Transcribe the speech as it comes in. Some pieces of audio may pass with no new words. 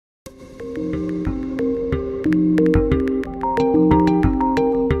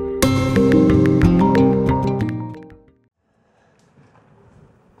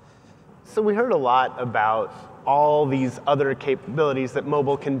lot about all these other capabilities that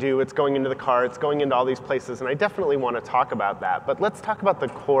mobile can do. It's going into the car, it's going into all these places, and I definitely want to talk about that. But let's talk about the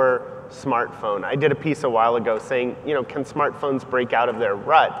core smartphone. I did a piece a while ago saying, can smartphones break out of their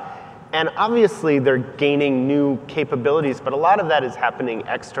rut? And obviously they're gaining new capabilities, but a lot of that is happening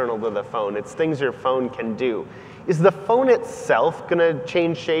external to the phone. It's things your phone can do. Is the phone itself going to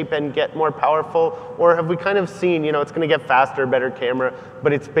change shape and get more powerful? Or have we kind of seen, it's going to get faster, better camera,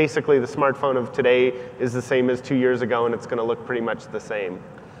 but it's basically the smartphone of today is the same as 2 years ago, and it's going to look pretty much the same?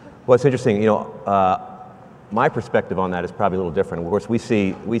 Well, it's interesting. My perspective on that is probably a little different. Of course, we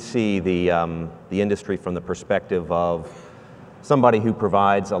see the industry from the perspective of somebody who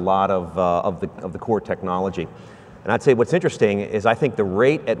provides a lot of the core technology. And I'd say what's interesting is I think the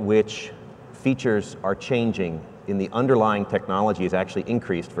rate at which features are changing in the underlying technology is actually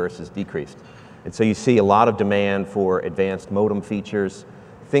increased versus decreased. And so you see a lot of demand for advanced modem features,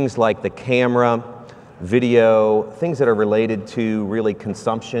 things like the camera, video, things that are related to really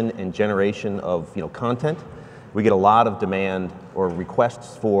consumption and generation of content. We get a lot of demand or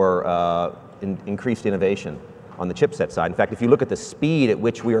requests for increased innovation on the chipset side. In fact, if you look at the speed at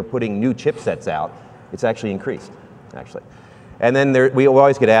which we are putting new chipsets out, it's actually increased, actually. And then we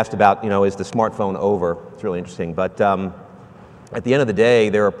always get asked about, is the smartphone over? It's really interesting. But at the end of the day,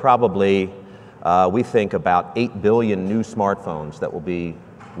 there are probably, we think, about 8 billion new smartphones that will be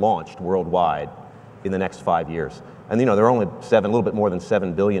launched worldwide in the next 5 years. And there are only a little bit more than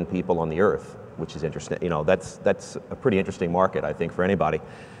 7 billion people on the Earth, which is interesting. That's a pretty interesting market, I think, for anybody.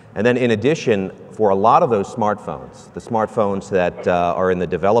 And then in addition, for a lot of those smartphones, the smartphones that are in the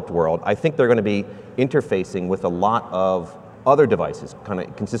developed world, I think they're going to be interfacing with a lot of other devices, kind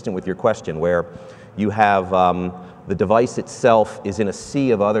of consistent with your question, where you have the device itself is in a sea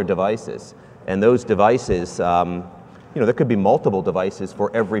of other devices. And those devices, there could be multiple devices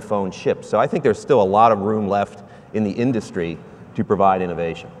for every phone shipped. So I think there's still a lot of room left in the industry to provide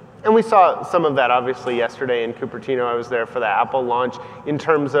innovation. And we saw some of that obviously yesterday in Cupertino. I was there for the Apple launch in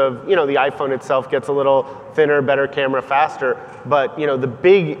terms of, the iPhone itself gets a little thinner, better camera, faster. But,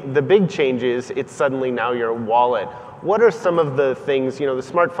 the big change is it's suddenly now your wallet. What are some of the things, the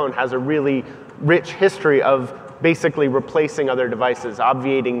smartphone has a really rich history of basically replacing other devices,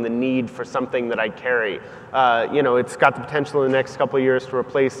 obviating the need for something that I carry. It's got the potential in the next couple of years to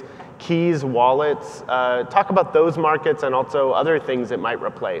replace keys, wallets. Talk about those markets and also other things it might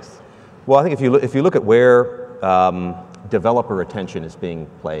replace. Well, I think if you look at where developer attention is being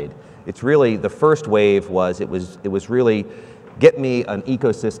played, it's really, the first wave was, it was really, get me an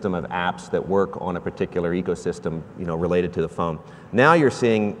ecosystem of apps that work on a particular ecosystem, related to the phone. Now you're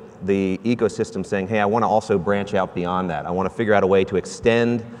seeing the ecosystem saying, hey, I want to also branch out beyond that. I want to figure out a way to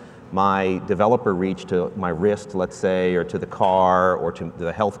extend my developer reach to my wrist, let's say, or to the car, or to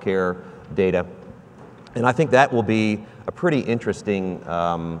the healthcare data. And I think that will be a pretty interesting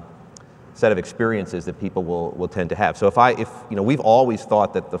set of experiences that people will tend to have. So we've always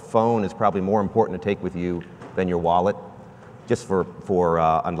thought that the phone is probably more important to take with you than your wallet, just for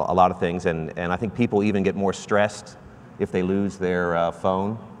a lot of things. And I think people even get more stressed if they lose their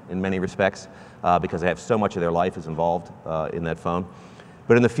phone in many respects, because they have so much of their life is involved in that phone.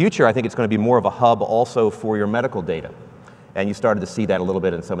 But in the future, I think it's going to be more of a hub also for your medical data. And you started to see that a little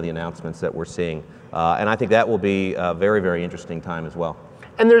bit in some of the announcements that we're seeing. And I think that will be a very, very interesting time as well.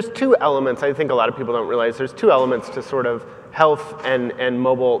 And there's two elements, I think a lot of people don't realize, there's two elements to sort of health and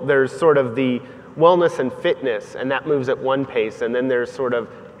mobile. There's sort of the wellness and fitness, and that moves at one pace. And then there's sort of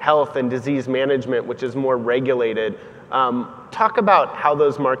health and disease management, which is more regulated. Talk about how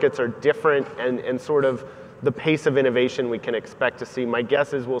those markets are different and sort of the pace of innovation we can expect to see. My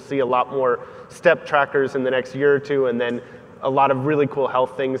guess is we'll see a lot more step trackers in the next year or two, and then a lot of really cool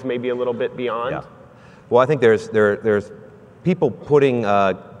health things maybe a little bit beyond. Yeah. Well, I think there's people putting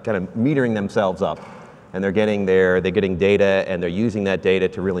kind of metering themselves up, and they're getting data, and they're using that data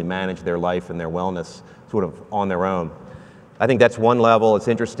to really manage their life and their wellness sort of on their own. I think that's one level. It's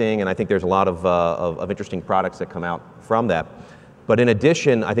interesting, and I think there's a lot of interesting products that come out from that. But in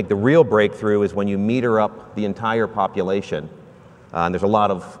addition, I think the real breakthrough is when you meter up the entire population. And there's a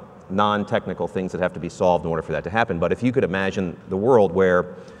lot of non-technical things that have to be solved in order for that to happen. But if you could imagine the world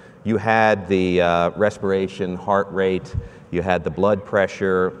where you had the respiration, heart rate, you had the blood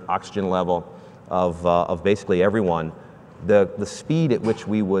pressure, oxygen level of basically everyone, the speed at which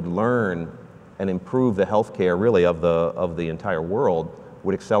we would learn and improve the healthcare really of the entire world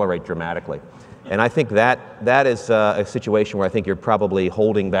would accelerate dramatically. And I think that is a situation where I think you're probably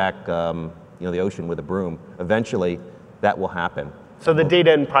holding back the ocean with a broom. Eventually, that will happen. So the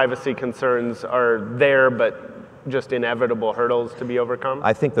data and privacy concerns are there, but just inevitable hurdles to be overcome?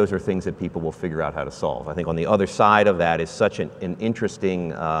 I think those are things that people will figure out how to solve. I think on the other side of that is such an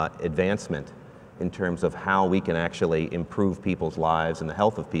interesting advancement in terms of how we can actually improve people's lives and the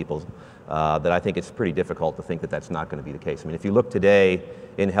health of people, that I think it's pretty difficult to think that that's not going to be the case. I mean, if you look today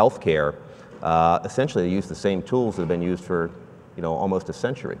in healthcare, essentially they use the same tools that have been used for almost a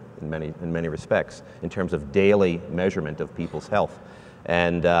century in many respects in terms of daily measurement of people's health.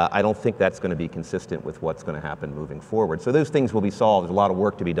 And I don't think that's going to be consistent with what's going to happen moving forward. So those things will be solved. There's a lot of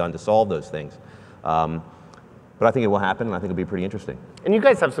work to be done to solve those things. But I think it will happen, and I think it'll be pretty interesting. And you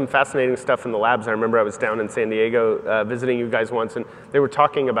guys have some fascinating stuff in the labs. I remember I was down in San Diego visiting you guys once, and they were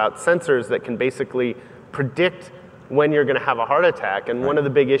talking about sensors that can basically predict when you're going to have a heart attack. And one of the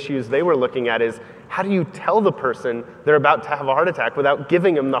big issues they were looking at is, how do you tell the person they're about to have a heart attack without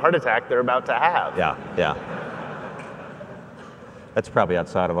giving them the heart attack they're about to have? Yeah. That's probably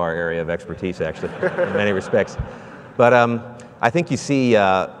outside of our area of expertise, actually, in many respects. But I think you see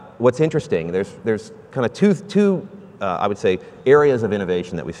what's interesting. There's kind of two I would say, areas of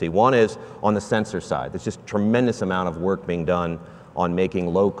innovation that we see. One is on the sensor side. There's just a tremendous amount of work being done on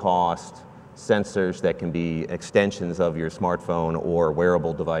making low-cost sensors that can be extensions of your smartphone or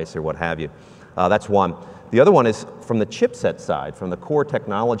wearable device or what have you. That's one. The other one is from the chipset side, from the core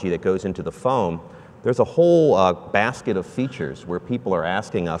technology that goes into the phone. There's a whole basket of features where people are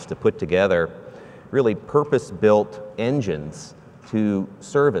asking us to put together really purpose-built engines to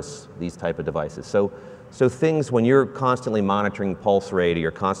service these type of devices. So things when you're constantly monitoring pulse rate, or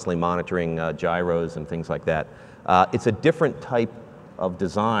you're constantly monitoring gyros and things like that, it's a different type of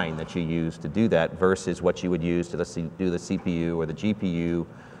design that you use to do that versus what you would use to do the CPU or the GPU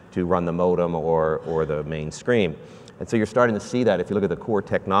to run the modem or the main screen. And so you're starting to see that. If you look at the core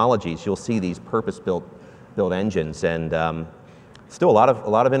technologies, you'll see these purpose-built engines, and still a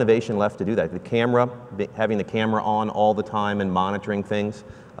lot of innovation left to do that. The camera, having the camera on all the time and monitoring things,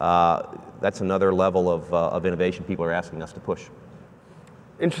 that's another level of innovation people are asking us to push.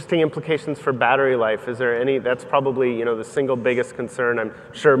 Interesting implications for battery life. Is there any? That's probably the single biggest concern. I'm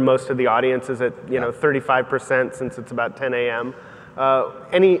sure most of the audience is at 35% since it's about 10 a.m.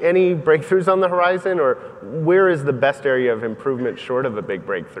 Any breakthroughs on the horizon, or where is the best area of improvement short of a big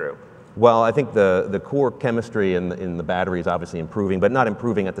breakthrough? Well, I think the core chemistry in the battery is obviously improving, but not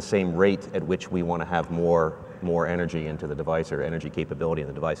improving at the same rate at which we want to have more energy into the device or energy capability in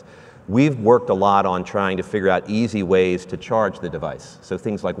the device. We've worked a lot on trying to figure out easy ways to charge the device. So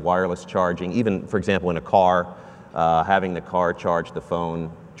things like wireless charging, even for example in a car, having the car charge the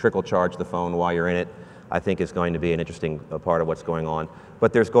phone, trickle charge the phone while you're in it, I think is going to be an interesting part of what's going on.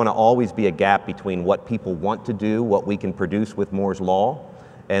 But there's going to always be a gap between what people want to do, what we can produce with Moore's Law,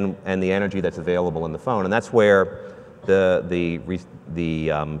 and the energy that's available in the phone. And that's where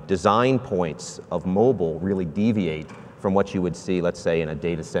the design points of mobile really deviate from what you would see, let's say, in a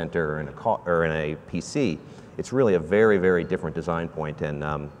data center or in a PC. It's really a very, very different design point,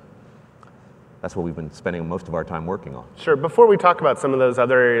 and that's what we've been spending most of our time working on. Sure. Before we talk about some of those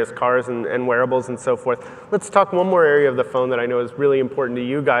other areas, cars and wearables and so forth, let's talk one more area of the phone that I know is really important to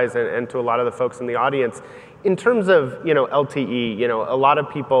you guys and to a lot of the folks in the audience. In terms of LTE, a lot of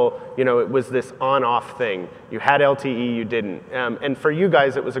people, it was this on-off thing. You had LTE, you didn't. And for you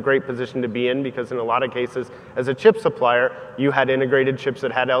guys, it was a great position to be in because in a lot of cases, as a chip supplier, you had integrated chips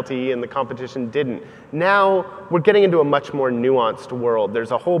that had LTE and the competition didn't. Now, we're getting into a much more nuanced world.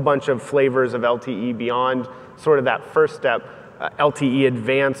 There's a whole bunch of flavors of LTE beyond sort of that first step. LTE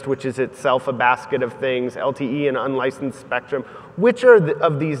Advanced, which is itself a basket of things, LTE and unlicensed spectrum. Which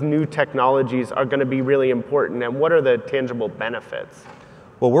of these new technologies are going to be really important, and what are the tangible benefits?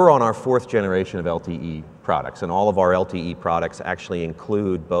 Well, we're on our 4th generation of LTE products, and all of our LTE products actually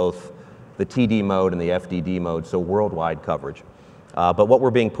include both the TD mode and the FDD mode, so worldwide coverage. But what we're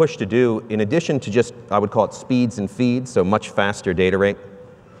being pushed to do, in addition to just, I would call it speeds and feeds, so much faster data rate,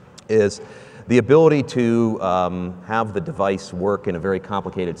 is the ability to have the device work in a very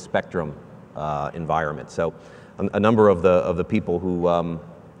complicated spectrum environment. So a number of the people who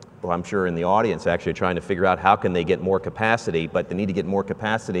I'm sure in the audience actually are trying to figure out how can they get more capacity, but they need to get more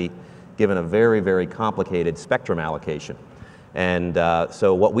capacity given a very, very complicated spectrum allocation. And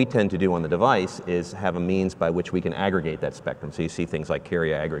so what we tend to do on the device is have a means by which we can aggregate that spectrum. So you see things like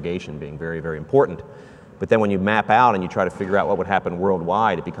carrier aggregation being very, very important. But then when you map out and you try to figure out what would happen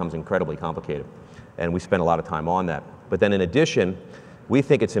worldwide, it becomes incredibly complicated. And we spend a lot of time on that. But then in addition, we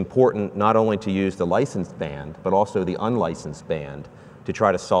think it's important not only to use the licensed band, but also the unlicensed band to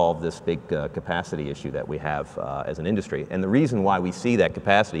try to solve this big capacity issue that we have as an industry. And the reason why we see that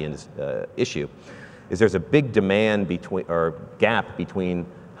capacity issue is there's a big demand gap between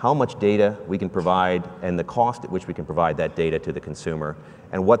how much data we can provide and the cost at which we can provide that data to the consumer,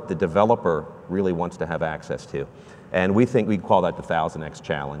 and what the developer really wants to have access to. And we think we'd call that the 1000x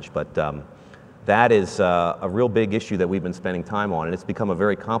challenge, but that is a real big issue that we've been spending time on, and it's become a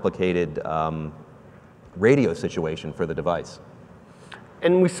very complicated radio situation for the device.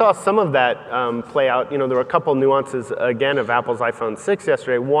 And we saw some of that play out. You know, there were a couple nuances, again, of Apple's iPhone 6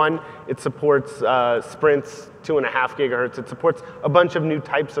 yesterday. One, it supports Sprint's 2.5 gigahertz. It supports a bunch of new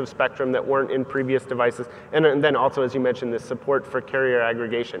types of spectrum that weren't in previous devices. And then also, as you mentioned, this support for carrier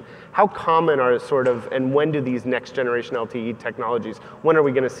aggregation. How common are sort of, and when do these next generation LTE technologies, when are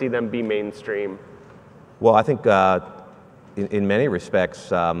we going to see them be mainstream? Well, I think in many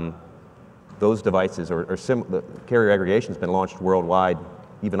respects, those devices the carrier aggregation has been launched worldwide,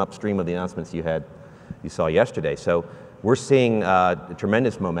 even upstream of the announcements you saw yesterday. So we're seeing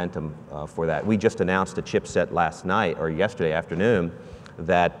tremendous momentum for that. We just announced a chipset last night, or yesterday afternoon,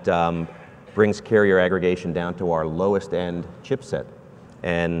 that brings carrier aggregation down to our lowest end chipset.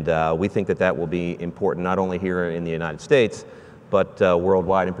 And we think that that will be important not only here in the United States, but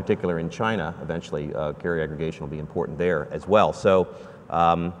worldwide, in particular in China. Eventually, carrier aggregation will be important there as well. So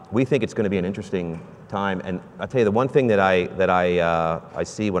we think it's going to be an interesting time. And I'll tell you, the one thing that I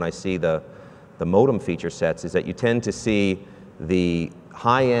see when I see the modem feature sets is that you tend to see the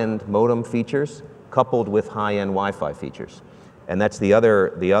high-end modem features coupled with high-end Wi-Fi features. And that's the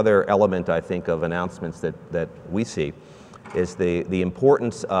other element, I think, of announcements that we see, is the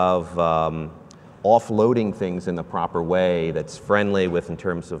importance of offloading things in the proper way that's friendly with in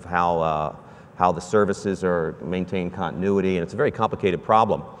terms of how the services are maintain continuity, and it's a very complicated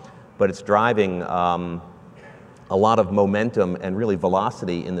problem, but it's driving a lot of momentum and really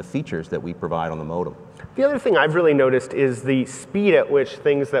velocity in the features that we provide on the modem. The other thing I've really noticed is the speed at which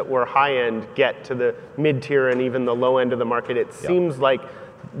things that were high-end get to the mid-tier and even the low end of the market. It seems like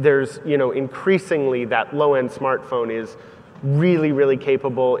there's, you know, increasingly that low-end smartphone is really, really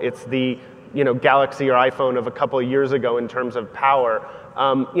capable. It's the, you know, Galaxy or iPhone of a couple of years ago in terms of power.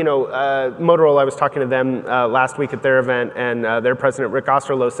 Motorola, I was talking to them last week at their event, and their president, Rick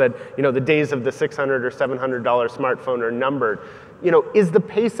Osterloh, said, you know, the days of the $600 or $700 smartphone are numbered. You know, is the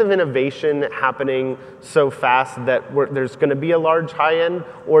pace of innovation happening so fast that there's going to be a large high end,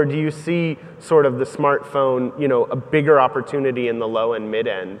 or do you see sort of the smartphone, you know, a bigger opportunity in the low and mid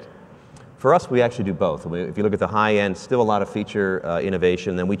end? For us, we actually do both. If you look at the high end, still a lot of feature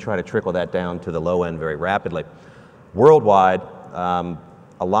innovation, then we try to trickle that down to the low end very rapidly. Worldwide,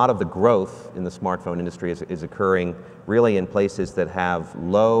 a lot of the growth in the smartphone industry is occurring really in places that have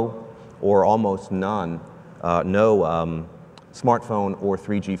low or almost no smartphone or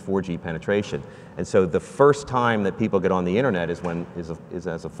 3G, 4G penetration. And so the first time that people get on the internet is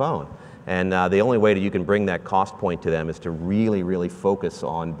as a phone. And the only way that you can bring that cost point to them is to really, really focus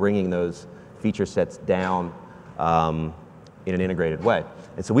on bringing those feature sets down in an integrated way.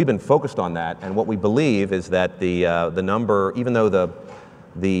 And so we've been focused on that, and what we believe is that the number, even though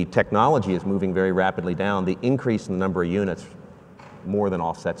the technology is moving very rapidly down, the increase in the number of units more than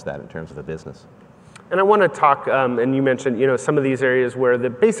offsets that in terms of the business. And I want to talk, and you mentioned, you know, some of these areas where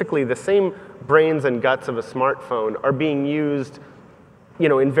basically the same brains and guts of a smartphone are being used, you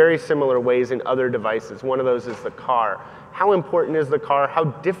know, in very similar ways in other devices. One of those is the car. How important is the car? How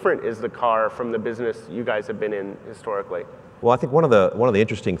different is the car from the business you guys have been in historically? Well, I think one of the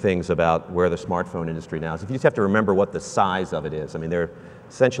interesting things about where the smartphone industry now is, if you just have to remember what the size of it is. I mean, they're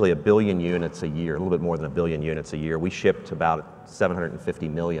essentially 1 billion units a year, a little bit more than 1 billion units a year. We shipped about 750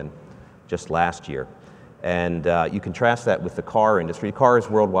 million just last year. And you contrast that with the car industry. Cars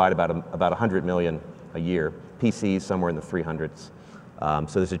worldwide about 100 million a year. PCs somewhere in the 300s.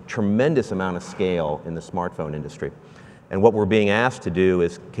 So there's a tremendous amount of scale in the smartphone industry. And what we're being asked to do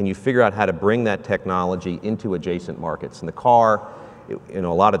is, can you figure out how to bring that technology into adjacent markets? In the car, you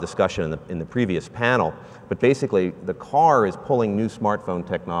know, a lot of discussion in the previous panel, but basically the car is pulling new smartphone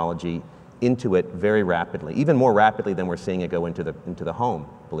technology into it very rapidly, even more rapidly than we're seeing it go into the home,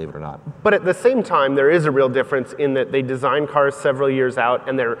 believe it or not. But at the same time, there is a real difference in that they design cars several years out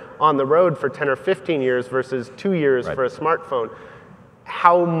and they're on the road for 10 or 15 years versus 2 years for a smartphone.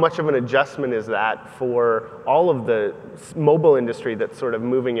 How much of an adjustment is that for all of the mobile industry that's sort of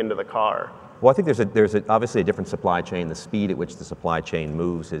moving into the car? Well, I think there's obviously a different supply chain. The speed at which the supply chain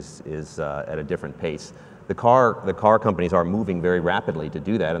moves is at a different pace. The car companies are moving very rapidly to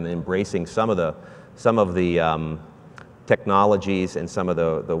do that, and embracing some of the technologies and some of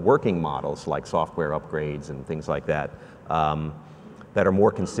the working models, like software upgrades and things like that, that are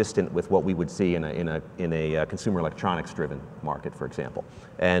more consistent with what we would see in a consumer electronics-driven market, for example.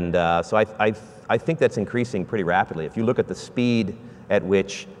 And so I think that's increasing pretty rapidly. If you look at the speed at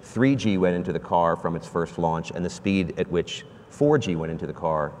which 3G went into the car from its first launch and the speed at which 4G went into the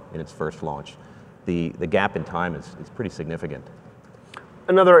car in its first launch. The gap in time is pretty significant.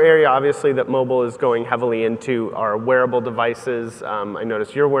 Another area, obviously, that mobile is going heavily into are wearable devices. I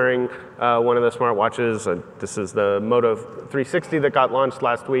noticed you're wearing one of the smartwatches. This is the Moto 360 that got launched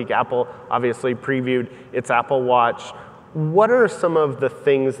last week. Apple obviously previewed its Apple Watch. What are some of the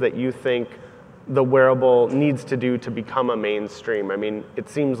things that you think the wearable needs to do to become a mainstream? I mean, it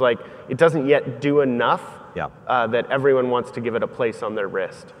seems like it doesn't yet do enough that everyone wants to give it a place on their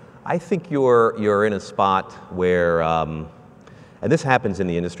wrist. I think you're in a spot where, and this happens in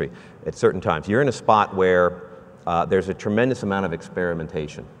the industry at certain times, you're in a spot where there's a tremendous amount of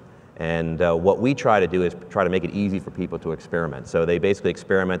experimentation. And what we try to do is try to make it easy for people to experiment. So they basically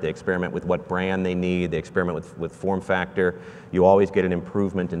experiment with what brand they need, they experiment with form factor. You always get an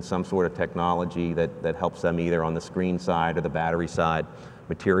improvement in some sort of technology that helps them either on the screen side or the battery side,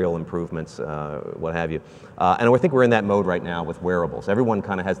 material improvements, what have you. And I think we're in that mode right now with wearables. Everyone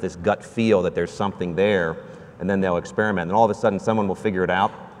kind of has this gut feel that there's something there, and then they'll experiment. And all of a sudden someone will figure it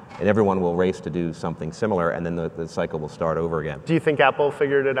out, and everyone will race to do something similar, and then the cycle will start over again. Do you think Apple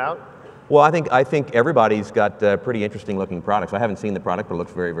figured it out? Well, I think everybody's got pretty interesting looking products. I haven't seen the product, but it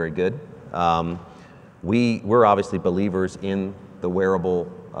looks very, very good. We're obviously believers in the wearable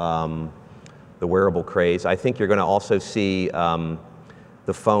craze. I think you're going to also see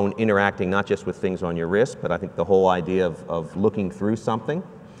the phone interacting not just with things on your wrist, but I think the whole idea of looking through something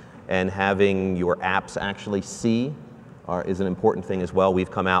and having your apps actually see is an important thing as well.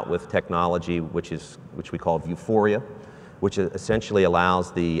 We've come out with technology which we call Vuforia, which essentially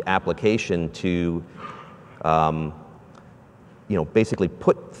allows the application to basically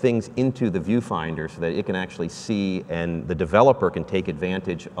put things into the viewfinder so that it can actually see, and the developer can take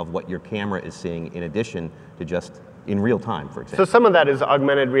advantage of what your camera is seeing in addition to just in real time, for example. So some of that is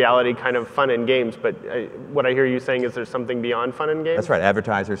augmented reality, kind of fun and games, but what I hear you saying is there's something beyond fun and games? That's right.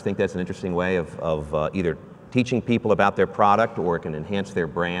 Advertisers think that's an interesting way of either teaching people about their product, or it can enhance their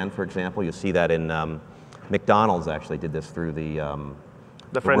brand, for example. You'll see that in McDonald's actually did this through the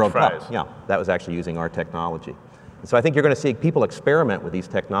French World fries. Cup. Yeah, that was actually using our technology. And so I think you're going to see people experiment with these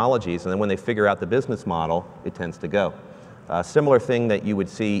technologies, and then when they figure out the business model, it tends to go. Similar thing that you would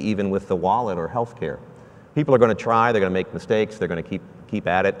see even with the wallet or healthcare. People are going to try, they're going to make mistakes, they're going to keep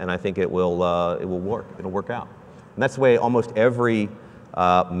at it, and I think it will work. It'll work out. And that's the way almost every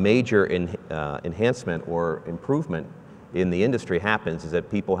major enhancement or improvement in the industry happens, is that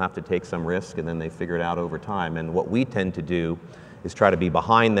people have to take some risk and then they figure it out over time. And what we tend to do is try to be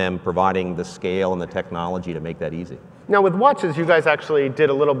behind them, providing the scale and the technology to make that easy. Now with watches, you guys actually did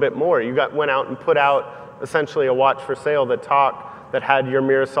a little bit more. You went out and put out essentially a watch for sale that had your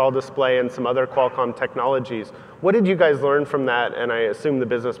Mirasol display and some other Qualcomm technologies. What did you guys learn from that? And I assume the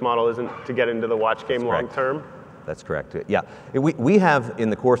business model isn't to get into the watch game long term? That's correct. Yeah, we have, in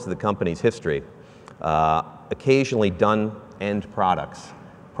the course of the company's history, occasionally done end products,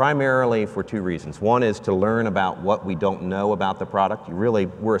 primarily for two reasons. One is to learn about what we don't know about the product.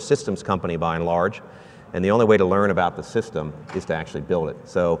 We're a systems company by and large, and the only way to learn about the system is to actually build it.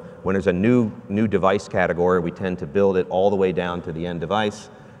 So when there's a new device category, we tend to build it all the way down to the end device,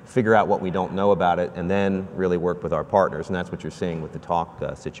 figure out what we don't know about it, and then really work with our partners, and that's what you're seeing with the Talk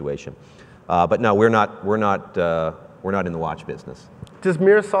situation. But no, we're not in the watch business. Does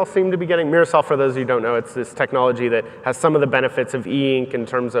Mirasol seem to be getting, Mirasol, for those of you who don't know, it's this technology that has some of the benefits of e-ink in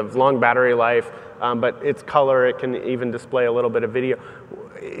terms of long battery life, but its color, it can even display a little bit of video.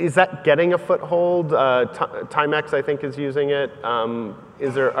 Is that getting a foothold? Timex, I think, is using it.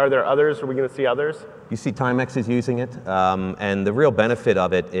 Are there others? Are we going to see others? You see Timex is using it, and the real benefit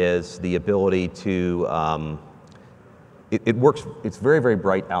of it is the ability to, it works, it's very, very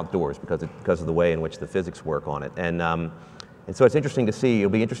bright outdoors because of the way in which the physics work on it. And so it's interesting to see,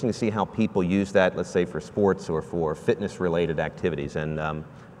 it'll be interesting to see how people use that, let's say for sports or for fitness-related activities. And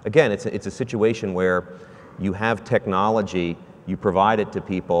again, it's a situation where you have technology, you provide it to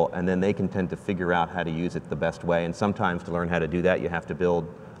people, and then they can tend to figure out how to use it the best way. And sometimes to learn how to do that, you have to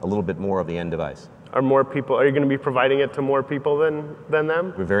build a little bit more of the end device. Are you going to be providing it to more people than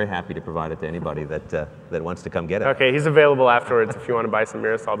them? We're very happy to provide it to anybody that wants to come get it. Okay, he's available afterwards if you want to buy some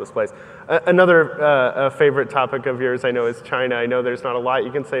Mirasol displays. Another favorite topic of yours, I know, is China. I know there's not a lot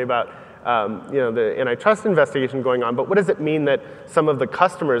you can say about the antitrust investigation going on, but what does it mean that some of the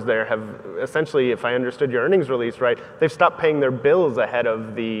customers there have essentially, if I understood your earnings release right, they've stopped paying their bills ahead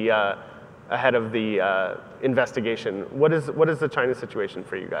of the investigation? What is the China situation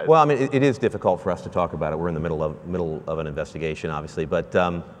for you guys? Well, I mean, it is difficult for us to talk about it. We're in the middle of an investigation, obviously. But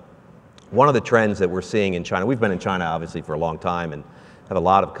one of the trends that we're seeing in China, we've been in China obviously for a long time and have a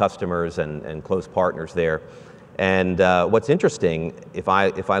lot of customers and close partners there. And what's interesting, if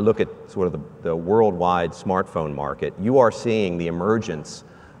I look at sort of the worldwide smartphone market, you are seeing the emergence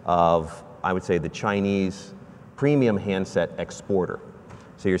of, I would say, the Chinese premium handset exporter.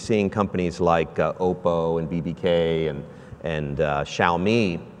 So you're seeing companies like Oppo and BBK and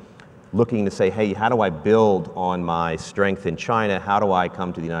Xiaomi looking to say, hey, how do I build on my strength in China? How do I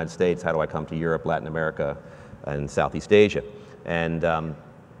come to the United States? How do I come to Europe, Latin America, and Southeast Asia? And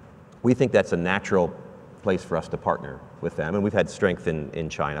we think that's a natural place for us to partner with them, and we've had strength in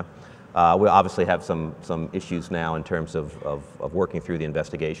China. We obviously have some issues now in terms of working through the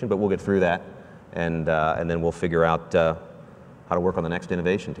investigation, but we'll get through that, and then we'll figure out how to work on the next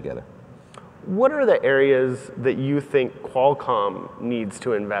innovation together. What are the areas that you think Qualcomm needs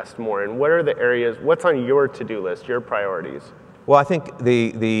to invest more in? What are the areas, what's on your to-do list, your priorities? Well, I think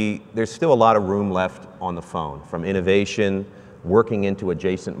there's still a lot of room left on the phone, from innovation, working into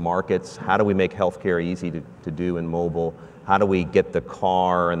adjacent markets. How do we make healthcare easy to do in mobile? How do we get the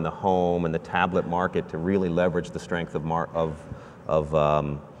car and the home and the tablet market to really leverage the strength of mobile?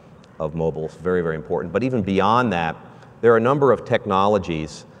 It's very, very important. But even beyond that, there are a number of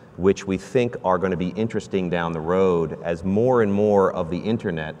technologies which we think are going to be interesting down the road as more and more of the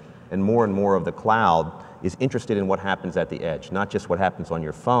internet and more of the cloud is interested in what happens at the edge, not just what happens on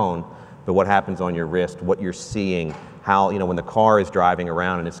your phone, but what happens on your wrist, what you're seeing, how, when the car is driving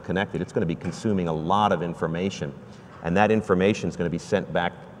around and it's connected, it's going to be consuming a lot of information. And that information is going to be sent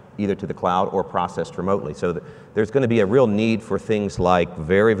back either to the cloud or processed remotely. So there's going to be a real need for things like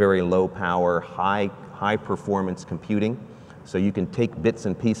very, very low power, high performance computing. So you can take bits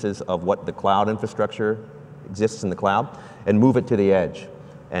and pieces of what the cloud infrastructure exists in the cloud and move it to the edge.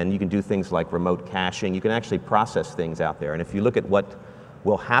 And you can do things like remote caching. You can actually process things out there. And if you look at what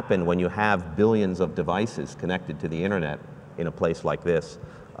will happen when you have billions of devices connected to the internet in a place like this,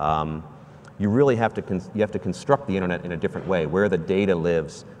 you really have to construct the internet in a different way. Where the data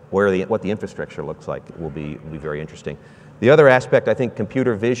lives, what the infrastructure looks like will be very interesting. The other aspect, I think,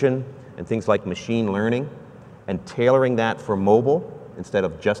 computer vision and things like machine learning and tailoring that for mobile instead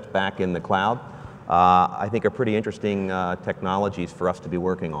of just back in the cloud, I think are pretty interesting technologies for us to be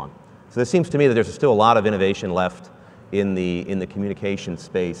working on. So it seems to me that there's still a lot of innovation left in the communication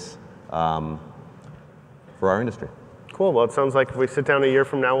space for our industry. Cool. Well, it sounds like if we sit down a year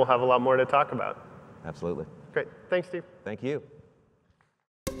from now, we'll have a lot more to talk about. Absolutely. Great. Thanks, Steve. Thank you.